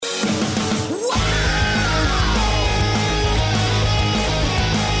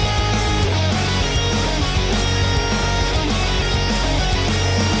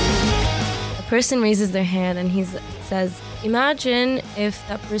person raises their hand and he says, imagine if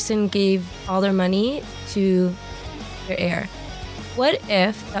that person gave all their money to their heir. What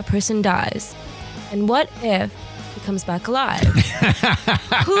if that person dies? And what if he comes back alive?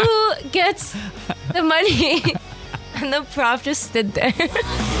 Who gets the money? And the prof just stood there.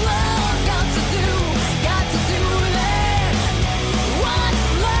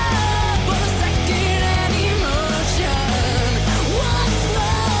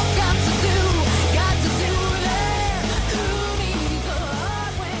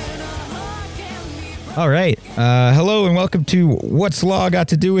 All right. Hello and welcome to What's Law Got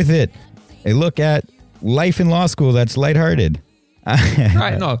to Do With It? A look at life in law school that's lighthearted.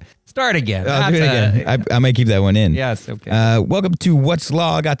 Right, no, start again. I'll do it again. I might keep that one in. Yes, okay. Welcome to What's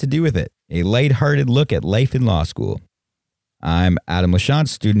Law Got to Do With It? A lighthearted look at life in law school. I'm Adam Lachance,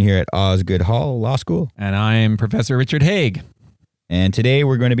 student here at Osgoode Hall Law School. And I'm Professor Richard Haig. And today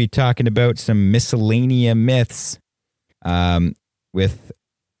we're going to be talking about some miscellanea myths with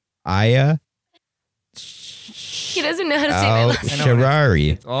Aya. He doesn't know how to say my last name.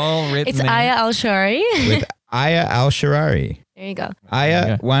 Al-Sharari. It's all written It's in. Aya Al-Sharari. With Aya Al-Sharari. There you go.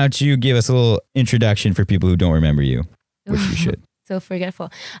 Aya, why don't you give us a little introduction for people who don't remember you, which you should. So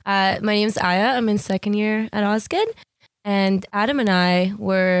forgetful. My name's Aya. I'm in second year at Osgoode. And Adam and I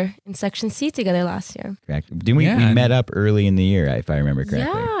were in Section C together last year. Correct. Didn't we met up early in the year, if I remember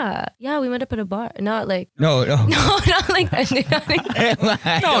correctly? Yeah, we met up at a bar. Not like... No, not like that.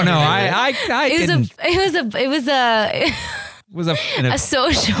 It was a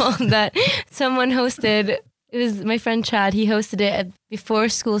social that someone hosted. It was my friend Chad. He hosted it before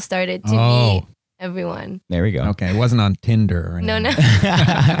school started to meet everyone. There we go. Okay, it wasn't on Tinder or anything. No.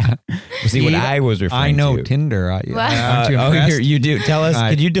 See what I was referring to. I know Tinder. Aren't you here, you do. Tell us,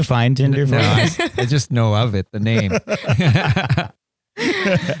 could you define Tinder for us? I just know of it, the name.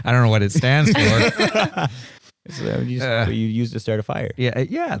 I don't know what it stands for. So you use to start a fire.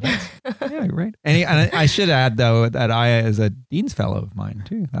 Yeah, right. And I should add, though, that Aya is a Dean's Fellow of mine,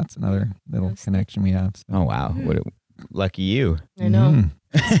 too. That's another little connection we have. So. Oh, wow. What lucky you. I know.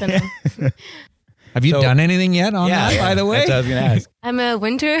 Have you done anything yet on that, by the way? That's what I was going to ask. I'm a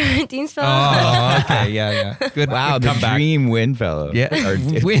winter Dean's Fellow. Oh, okay. Yeah. Good. Wow, good the dream win fellow. Yeah. Or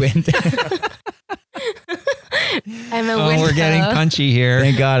I'm a winter. We're getting punchy here.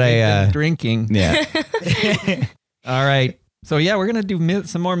 Thank God drinking. Yeah. All right. So, we're going to do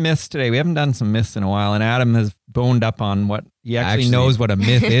some more myths today. We haven't done some myths in a while, and Adam has boned up on what he actually knows what a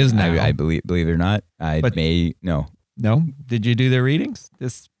myth is now. I believe it or not, no. No? Did you do the readings?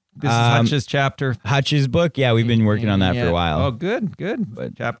 This is Hutch's chapter. Hutch's book. Yeah, we've been working on that for a while. Oh, good.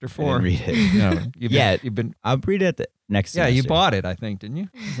 But chapter 4. I didn't read it. No, you've been. I'll read it next semester. Yeah, you bought it, I think, didn't you?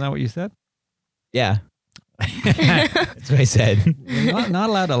 Isn't that what you said? Yeah. That's what I said. You're not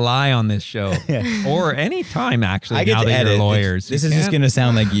allowed to lie on this show. Or any time, actually, I get now to that edit. you're lawyers. This is just going to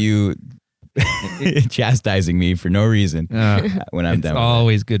sound like you chastising me for no reason when I'm done with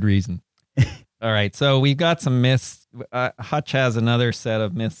always good reason. All right, so we've got some myths. Hutch has another set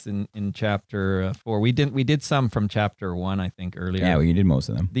of myths in chapter 4. We did some from chapter 1, I think, earlier. Yeah, we did most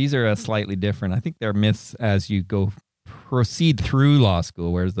of them. These are slightly different. I think they're myths as you proceed through law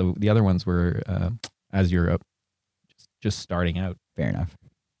school, whereas the other ones were as you're just starting out. Fair enough.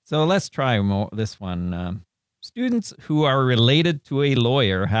 So let's try this one. Students who are related to a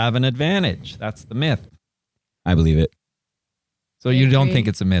lawyer have an advantage. That's the myth. I believe it. So you don't think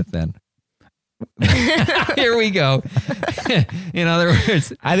it's a myth then? Here we go. In other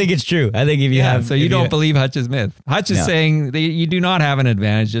words, I think it's true. I think if you have... So you don't believe Hutch's myth. Hutch is saying that you do not have an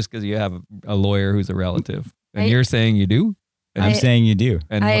advantage just because you have a lawyer who's a relative. And you're saying you do? I'm saying you do.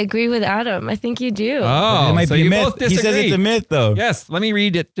 And I agree with Adam. I think you do. Oh, it might so be a you myth. both disagree. He says it's a myth, though. Yes, let me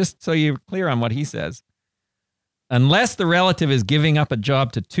read it just so you're clear on what he says. Unless the relative is giving up a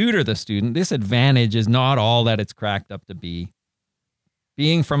job to tutor the student, this advantage is not all that it's cracked up to be.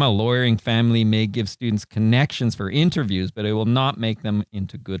 Being from a lawyering family may give students connections for interviews, but it will not make them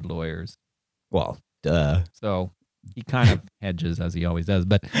into good lawyers. Well, duh. So he kind of hedges as he always does,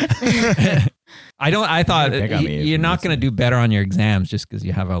 but I thought you're not going to do better on your exams just because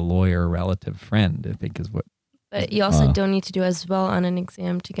you have a lawyer relative friend, I think is what. But you also don't need to do as well on an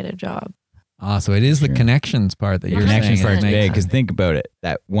exam to get a job. So it is the connections part that you're saying. Connections part's big, because think about it.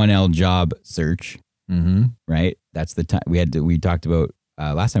 That 1L job search, right? That's the time we talked about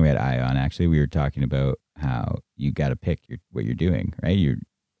last time we had Aya on. Actually, we were talking about how you got to pick what you're doing, right?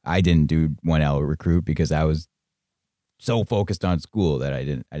 I didn't do 1L recruit because I was so focused on school that I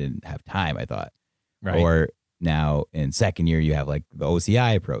didn't have time, I thought. Right. Or now in second year you have like the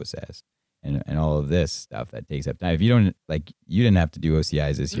OCI process. and all of this stuff that takes up time. If you don't like, you didn't have to do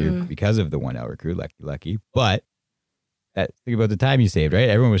OCIs this year because of the 1L recruit. Lucky. But think about the time you saved, right?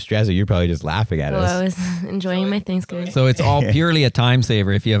 Everyone was stressed. You're probably just laughing at us. I was enjoying my Thanksgiving. So it's all purely a time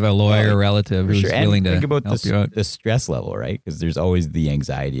saver if you have a lawyer relative who's willing to think about help you out. the stress level, right? Because there's always the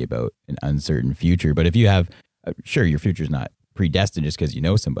anxiety about an uncertain future. But if you have, sure, your future's not predestined just because you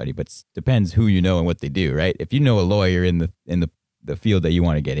know somebody, but it depends who you know and what they do, right? If you know a lawyer in the field that you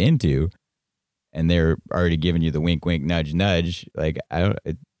want to get into, and they're already giving you the wink, wink, nudge, nudge, like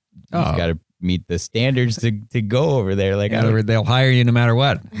you just got to meet the standards to go over there. Like they'll hire you no matter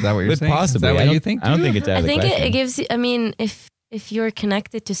what. Is that what you're saying? Possibly. Is that what you think? I don't think it's out of the question. I think it gives you, I mean, if you're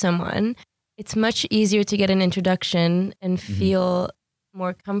connected to someone, it's much easier to get an introduction and feel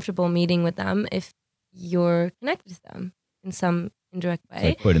more comfortable meeting with them if you're connected to them in some indirect way.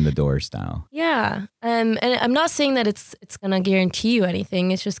 Like foot in the door style. Yeah. And I'm not saying that it's going to guarantee you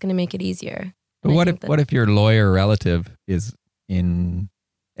anything. It's just going to make it easier. But what if your lawyer relative is in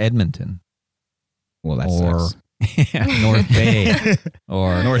Edmonton? Well, that sucks. North Bay.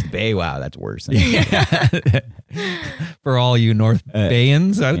 Or North Bay. Wow, that's worse. For all you North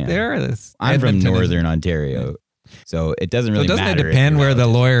Bayans out there. I'm from Northern Ontario. So it doesn't really matter. Doesn't it depend where the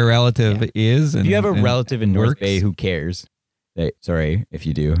lawyer relative is? If you have a relative in North Bay, who cares? Sorry if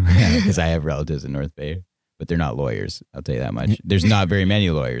you do, because I have relatives in North Bay, but they're not lawyers. I'll tell you that much. There's not very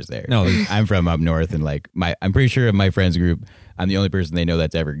many lawyers there. No, I'm from up north, and I'm pretty sure of my friends group, I'm the only person they know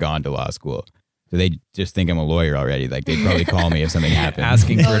that's ever gone to law school. So they just think I'm a lawyer already. Like they'd probably call me if something happened.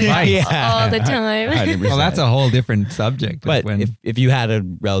 Asking for advice. All the time. 100%. Well, that's a whole different subject. But if you had a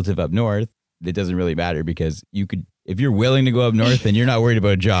relative up north, it doesn't really matter because you could, if you're willing to go up north, then you're not worried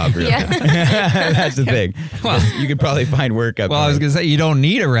about a job. Really. That's the thing. Well, you could probably find work up north. I was going to say, you don't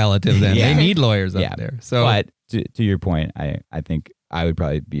need a relative then. They need lawyers up there. So, but to your point, I think I would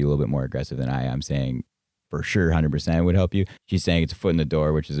probably be a little bit more aggressive than I am saying for sure 100% would help you. She's saying it's a foot in the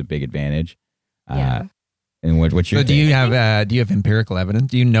door, which is a big advantage. And what's your do you have empirical evidence?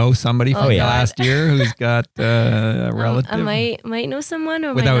 Do you know somebody from last year who's got a relative? I might know someone,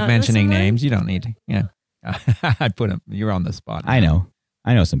 or without mentioning names. You don't need to. Yeah, I'd put him. You're on the spot. I know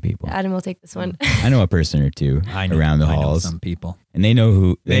some people. Adam will take this one. I know a person or two around the halls. I know some people, and they know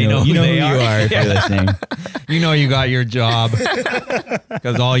who you know who you are if you're listening. You know you got your job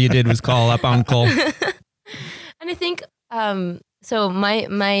because all you did was call up Uncle. And I think so.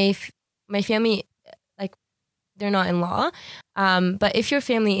 My family, like, they're not in law. But if your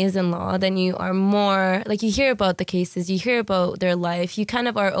family is in law, then you are more, like, you hear about the cases, you hear about their life. You kind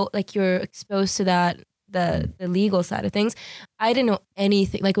of are, like, you're exposed to that, the legal side of things. I didn't know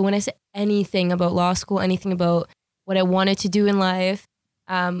anything. Like, when I say anything about law school, anything about what I wanted to do in life,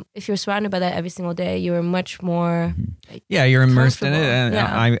 if you're surrounded by that every single day, you're much more like, you're immersed in it.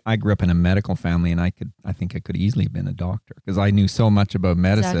 And I grew up in a medical family, and I think I could easily have been a doctor because I knew so much about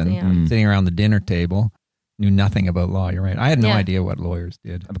medicine. Sitting around the dinner table, knew nothing about law. You're right. I had no idea what lawyers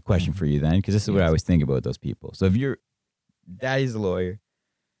did. I have a question for you then, because this is what I always think about those people. So if your daddy's a lawyer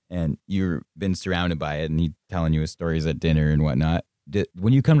and you've been surrounded by it, and he's telling you his stories at dinner and whatnot,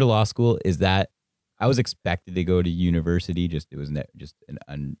 when you come to law school, is that, I was expected to go to university. It was just an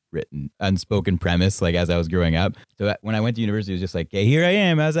unwritten, unspoken premise. Like as I was growing up, so when I went to university, it was just like, "Hey, here I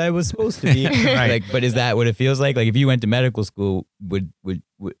am as I was supposed to be." Right. Like, but is that what it feels like? Like if you went to medical school, would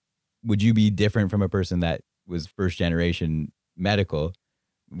you be different from a person that was first generation medical,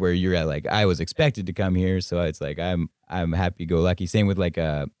 where you're at like, I was expected to come here, so it's like I'm happy go lucky. Same with like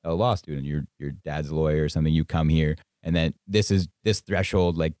a law student. Your dad's a lawyer or something. You come here. And then this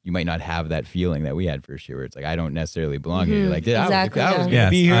threshold, like you might not have that feeling that we had first year, where it's like, I don't necessarily belong here. You're like, I was going to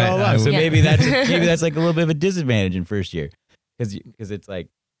be here all along. So maybe that's like a little bit of a disadvantage in first year, because it's like,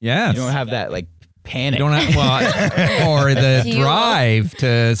 you don't have that like panic. You don't have, or the drive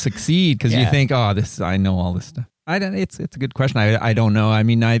to succeed because you think, I know all this stuff. It's a good question. I don't know. I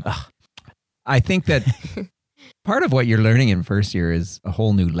mean, I think that part of what you're learning in first year is a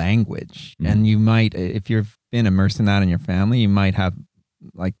whole new language, and you might, if you've been immersed in that in your family, you might have,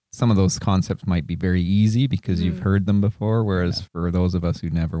 like, some of those concepts might be very easy because you've heard them before. Whereas for those of us who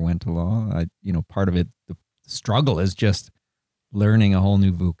never went to law, part of it, the struggle is just learning a whole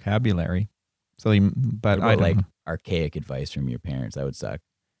new vocabulary. So, but I like archaic advice from your parents. That would suck.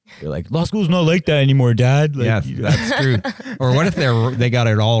 They're like, law school's not like that anymore, Dad. Like, yes, that's true. Or what if they got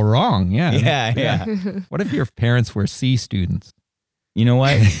it all wrong? Yeah. What if your parents were C students? You know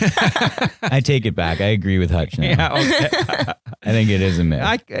what? I take it back. I agree with Hutch now. Yeah, okay. I think it is a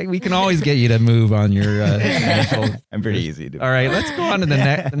myth. We can always get you to move on your I'm pretty easy to. All right, let's go on to the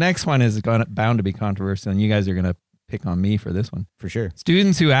next. The next one is bound to be controversial, and you guys are going to pick on me for this one. For sure.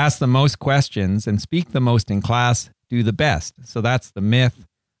 Students who ask the most questions and speak the most in class do the best. So that's the myth.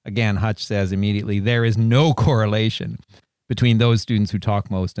 Again, Hutch says immediately, there is no correlation between those students who talk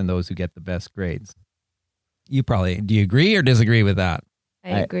most and those who get the best grades. Do you agree or disagree with that?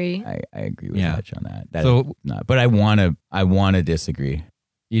 I agree. I agree with Hutch on that. So, not, but I want to disagree.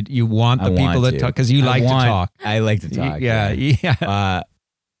 You want the people that talk because you like to talk. I like to talk. Yeah.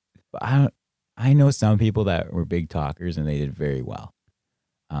 I know some people that were big talkers and they did very well.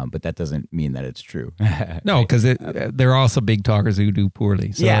 But that doesn't mean that it's true. No, because there are also big talkers who do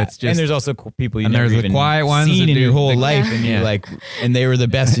poorly. So it's just, and there's also people you and never there's even the quiet ones seen in your whole life, and Yeah. you're like, and they were the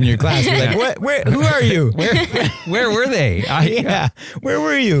best in your class. You're like, what? Where? Who are you? Where were they? Where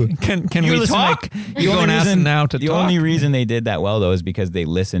were you? Can You we listen, talk? like, You go and ask them now to the talk. only reason they did that well though is because they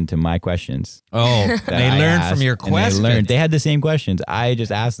listened to my questions. Oh, that they I learned asked, from your and questions. They had the same questions. I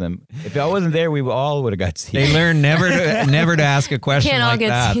just asked them. If I wasn't there, we all would have got C's. They learned never to ask a question Can't all like get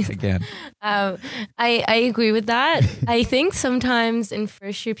that C's. again. I agree with that. I think sometimes in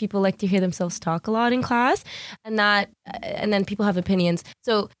first year people like to hear themselves talk a lot in class, and then people have opinions.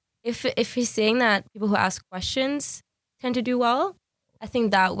 So if you're saying that people who ask questions tend to do well, I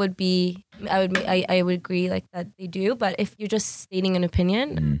think that would be I would agree like that they do. But if you're just stating an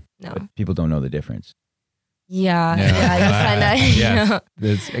opinion, no. But people don't know the difference. Yeah, you'll find that. Yes. You know,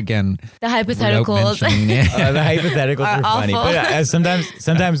 This, again, the hypotheticals. without mentioning it. The hypotheticals Are are funny, awful. but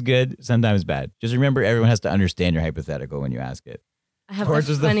sometimes good, sometimes bad. Just remember, everyone has to understand your hypothetical when you ask it. I have Torch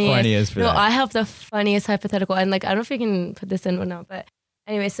was the funniest for that. I have the funniest hypothetical, and like I don't know if you can put this in or not, but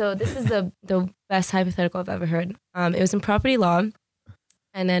anyway, so this is the best hypothetical I've ever heard. It was in property law,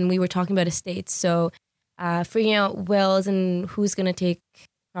 and then we were talking about estates, so figuring out wills and who's gonna take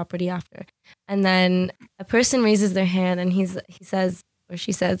property after, and then a person raises their hand, and he says or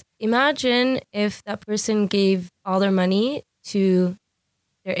she says, imagine if that person gave all their money to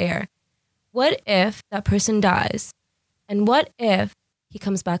their heir. What if that person dies? And what if he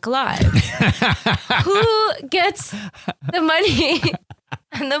comes back alive? Who gets the money?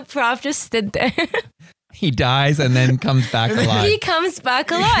 And the prof just stood there. He dies and then comes back alive. He comes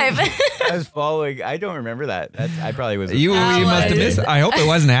back alive. I was following. I don't remember that. I probably was. You must have missed. I hope it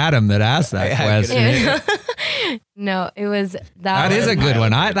wasn't Adam that asked that question. Yeah. No, it was That is a good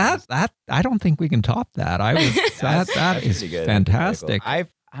one. I don't think we can top that. That is fantastic. I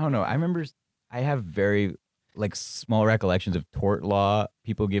don't know. I remember. I have very small recollections of tort law.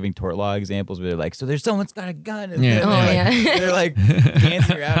 People giving tort law examples where they're like, so there's someone's got a gun. And they're like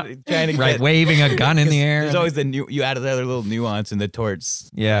dancing around trying to waving a gun in the air. There's always you add another little nuance in the torts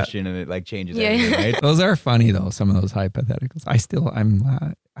question, and it changes everything. Right? Those are funny though. Some of those hypotheticals.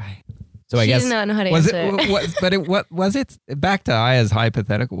 So I she guess does not know how to was answer. what was it? Back to Aya's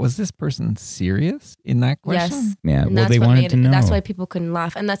hypothetical. Was this person serious in that question? Yes. Yeah. And Well, they wanted to know. That's why people couldn't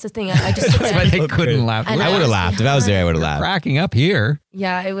laugh. And that's the thing. I just That's why they couldn't laugh. I know. I would have laughed if I was there. I would have laughed. Cracking up here.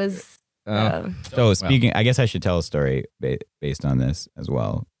 Yeah, it was. So speaking, I guess I should tell a story based on this as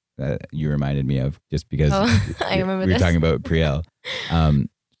well that you reminded me of, just because I remember we were this. talking about Priel.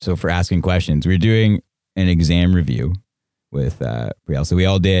 So for asking questions, we were doing an exam review with Priel. So we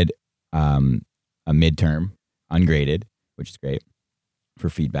all did a midterm ungraded, which is great for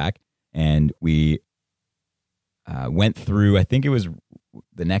feedback. And we went through, I think it was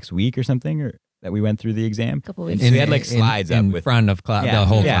the next week or something, that we went through the exam. A couple weeks. And so we had slides up in with front of the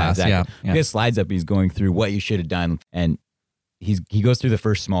whole class. Exactly. Yeah. We had slides up. He's going through what you should have done, and he goes through the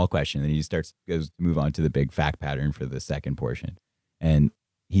first small question, and he goes to move on to the big fact pattern for the second portion. And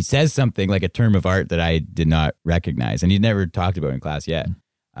he says something like a term of art that I did not recognize, and he'd never talked about in class yet.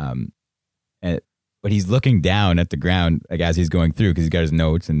 But he's looking down at the ground as he's going through, because he's got his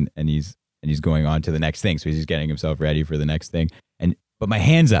notes and he's going on to the next thing. So he's just getting himself ready for the next thing. But my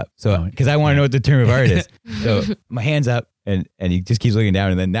hand's up, so because I want to know what the term of art is. So my hand's up, and he just keeps looking down.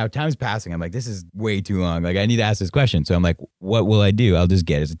 And then now time's passing. I'm like, this is way too long. I need to ask this question. So I'm like, what will I do? I'll just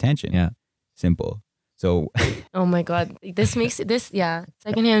get his attention. Yeah, simple. So oh my god, this makes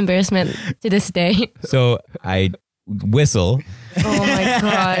secondhand embarrassment to this day. So I whistle. Oh my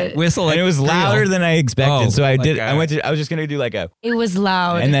god, whistle, and it was louder than I expected. So I did. I was just gonna do It was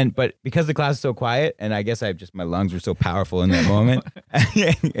loud, and then but because the class is so quiet, and I guess my lungs were so powerful in that moment,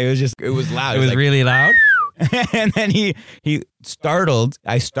 it was loud. It was really loud. And then he startled.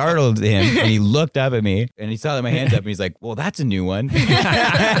 I startled him, and he looked up at me, and he saw that my hand's up, and he's like, "Well, that's a new one."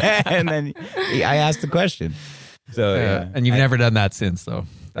 And then I asked the question. So and you've never done that since, though.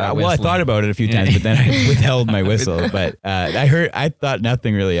 Well, I thought about it a few times, but then I withheld my whistle. But I thought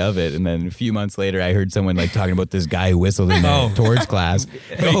nothing really of it. And then a few months later, I heard someone talking about this guy who whistled in the towards class.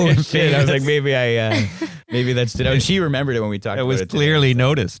 Oh shit! I was like, maybe Maybe that stood out. She remembered it when we talked It about was it clearly today.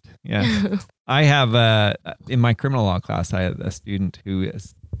 noticed. Yeah. I have, in my criminal law class, I had a student who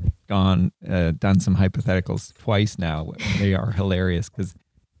has done some hypotheticals twice now. They are hilarious because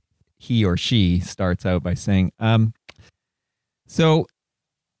he or she starts out by saying, so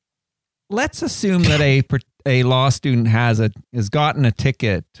let's assume that a law student has gotten a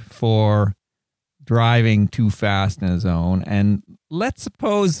ticket for driving too fast in a zone, and let's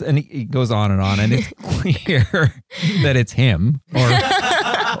suppose, and he goes on, and it's clear that it's him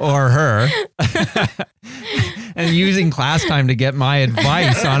or her, and using class time to get my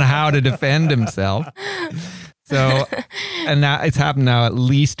advice on how to defend himself. So, and that it's happened now at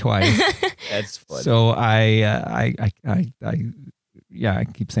least twice. That's funny. So I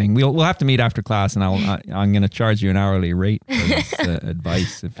keep saying we'll have to meet after class, and I'm going to charge you an hourly rate for this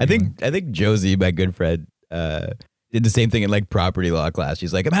advice. I think Josie, my good friend, did the same thing in like property law class.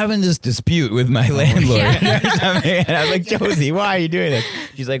 She's like, I'm having this dispute with my landlord. And I'm like, Josie, why are you doing this?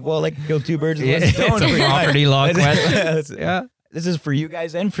 She's like, well, like kill two birds with one stone. It's a property law question. Yeah. This is for you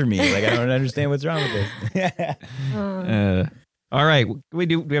guys and for me. Like, I don't understand what's wrong with this. All right.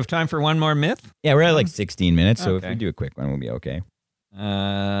 Do we have time for one more myth? Yeah, we're at like 16 minutes. So Okay. if we do a quick one, we'll be okay.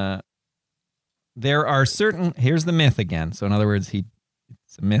 There are certain, here's the myth again. So in other words,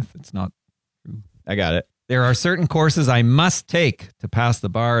 it's a myth. It's not true. I got it. There are certain courses I must take to pass the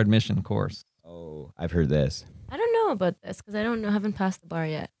bar admission course. Oh, I've heard this. I don't know about this because I haven't passed the bar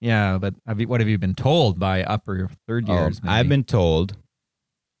yet. Yeah, but what have you been told by upper third years? Maybe? I've been told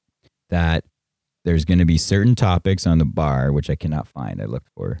that there's going to be certain topics on the bar, which I cannot find. I looked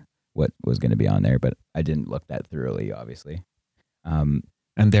for what was going to be on there, but I didn't look that thoroughly, obviously.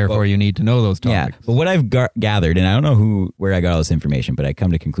 And therefore, you need to know those topics. Yeah, but what I've gathered, and I don't know where I got all this information, but I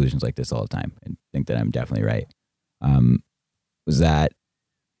come to conclusions like this all the time and think that I'm definitely right, was that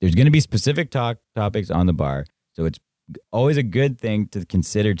there's going to be specific topics on the bar. So it's always a good thing to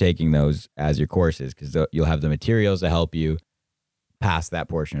consider taking those as your courses because you'll have the materials to help you pass that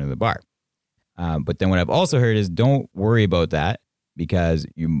portion of the bar. But then what I've also heard is don't worry about that because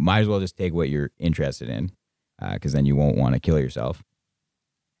you might as well just take what you're interested in because then you won't want to kill yourself.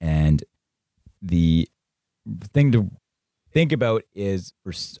 And the thing to think about is,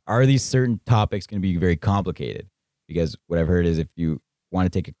 are these certain topics going to be very complicated? Because what I've heard is if you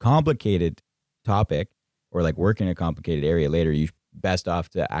want to take a complicated topic or like work in a complicated area later, you're best off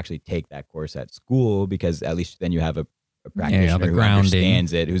to actually take that course at school because at least then you have a practitioner who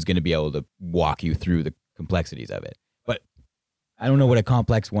understands it, who's going to be able to walk you through the complexities of it. But I don't know what a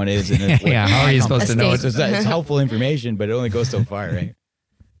complex one is. And how are you supposed to know? It's helpful information, but it only goes so far, right?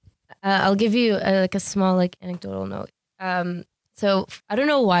 I'll give you a small anecdotal note. So I don't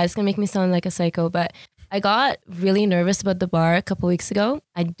know why it's gonna make me sound like a psycho, but I got really nervous about the bar a couple weeks ago.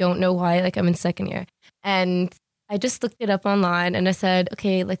 I don't know why. I'm in second year, and I just looked it up online, and I said,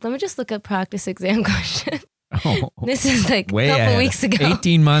 okay, let me just look at practice exam questions. Oh, this is a couple weeks ago.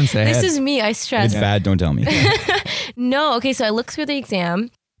 18 months ahead. This is me. I stress. It's bad. Don't tell me. No. Okay. So I looked through the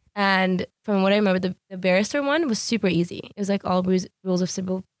exam, and from what I remember, the barrister one was super easy. It was all rules of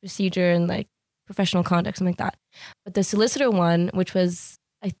civil procedure and professional conduct, something like that. But the solicitor one, which was,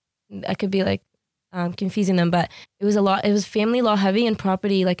 I could be confusing them, but it was it was family law heavy and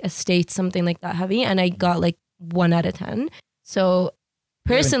property, estate, something like that heavy. And I got 1 out of 10. So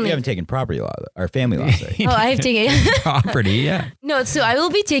personally, you haven't taken property law or family law. Sorry. Oh, I have taken property. Yeah. No, so I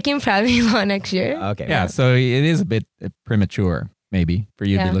will be taking property law next year. Okay. Yeah. So it is a bit premature, maybe, for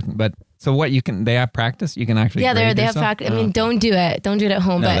you to be looking. But so they have practice. You can actually. Yeah, they have practice. I mean, don't do it. Don't do it at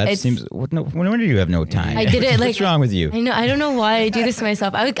home. No, but that seems. No wonder you have no time. I did it. What's wrong with you? I know. I don't know why I do this to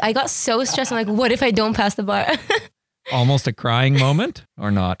myself. I got so stressed. I'm what if I don't pass the bar? Almost a crying moment, or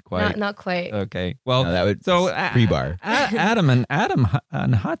not quite? Not quite. Okay. Well, no, that would pre-bar. Adam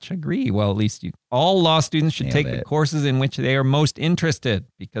and Hutch agree. Well, at least all law students should take the courses in which they are most interested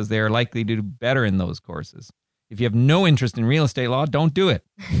because they are likely to do better in those courses. If you have no interest in real estate law, don't do it.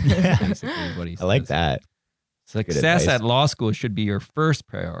 Basically what he says. I like that. Success at law school should be your first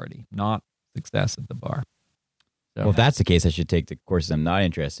priority, not success at the bar. So, well, if that's the case, I should take the courses I'm not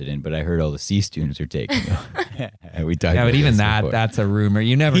interested in, but I heard all the C students are taking them. We talked about but even before. that's a rumor.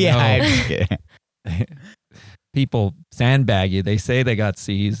 You never know. I'm just kidding. People sandbag you. They say they got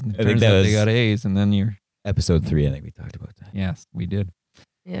C's, and it turns out they got A's, and then you're... Episode 3, I think we talked about that. Yes, we did.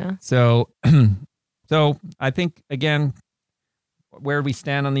 Yeah. So I think, again, where we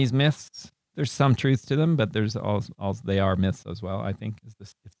stand on these myths, there's some truth to them, but there's also they are myths as well, I think,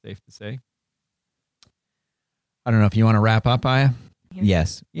 it's safe to say. I don't know if you want to wrap up, Aya?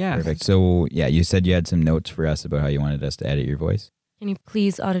 Yes. Yeah. Perfect. So, you said you had some notes for us about how you wanted us to edit your voice. can you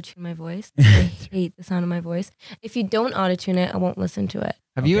please auto-tune my voice? I hate the sound of my voice. If you don't auto-tune it, I won't listen to it.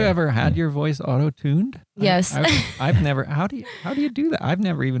 Have you ever had your voice auto-tuned? Yes. I've never. How do you do that?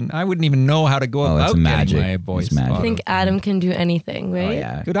 I wouldn't even know how to go about it's magic. getting my voice. It's magic. I think Adam can do anything, right? Oh,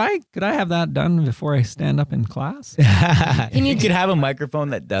 yeah. Could I have that done before I stand up in class? you could have a microphone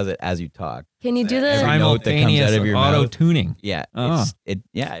that does it as you talk. Can you do the Every note that comes out of your mouth. auto-tuning. Yeah. Oh.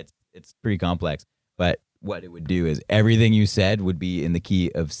 It's pretty complex. But what it would do is everything you said would be in the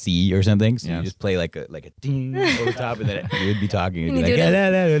key of C or something. So you just play like a ding over top, and then you would be talking. And Can you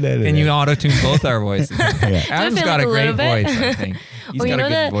like, Can you auto-tune both our voices? Adam's got a great voice, I think. He's got a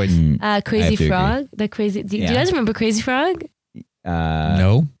good voice. Crazy Frog? The crazy. Do you guys remember Crazy Frog?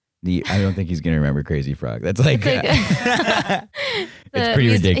 No. I don't think he's gonna remember Crazy Frog. That's like, it's pretty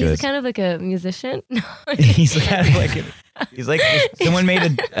He's ridiculous. kind of like a musician. He's kind of like he's like someone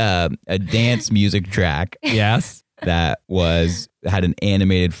made a dance music track. Yes. That had an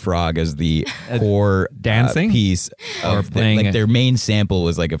animated frog as the core dancing piece of playing their main sample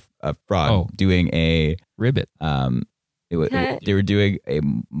was like a frog doing a ribbit. They were doing a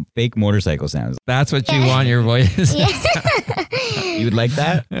fake motorcycle sounds. That's what you want your voice. You would like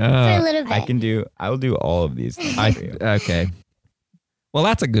that? For a little bit. I will do all of these things for you. Okay. Well,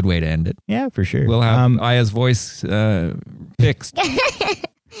 that's a good way to end it. Yeah, for sure. We'll have Aya's voice fixed.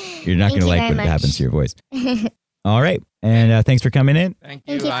 You're not going to like what happens to your voice. All right. And thanks for coming in. Thank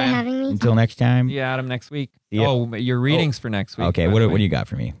you Thank you for having me. Until next time. See you, Adam, next week. Yeah. Oh, your readings for next week. Okay. What do you got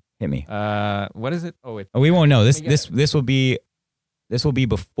for me? Hit me. What is it? Oh, we won't know. This will be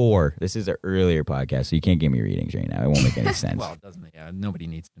before. This is an earlier podcast, so you can't give me readings right now. It won't make any sense. Well, it doesn't. Yeah, nobody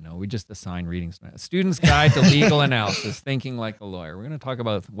needs to know. We just assign readings. Student's Guide to Legal Analysis: Thinking Like a Lawyer. We're going to talk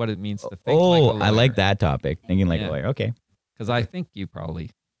about what it means to think like a lawyer. I like that topic. Thinking like a lawyer. Okay. Because I think you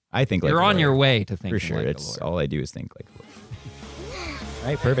probably. I think like you're on your way to thinking for sure. like It's a lawyer. all I do is think like a lawyer. All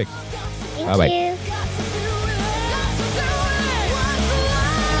right. Perfect. Thank Bye-bye. you.